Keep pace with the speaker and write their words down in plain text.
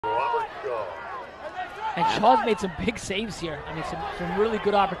And Shaw's made some big saves here. I mean, some really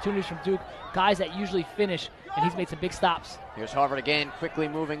good opportunities from Duke. Guys that usually finish, and he's made some big stops. Here's Harvard again, quickly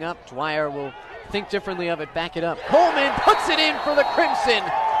moving up. Dwyer will think differently of it, back it up. Coleman puts it in for the Crimson,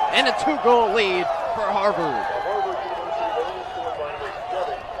 and a 2-goal lead for Harvard.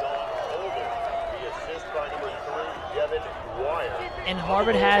 And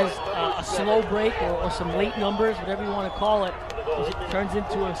Harvard has a slow break or some late numbers, whatever you want to call it. It turns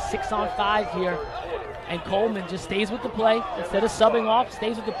into a 6-on-5 here. And Coleman just stays with the play. Instead of subbing off,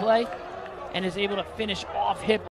 stays with the play and is able to finish off hip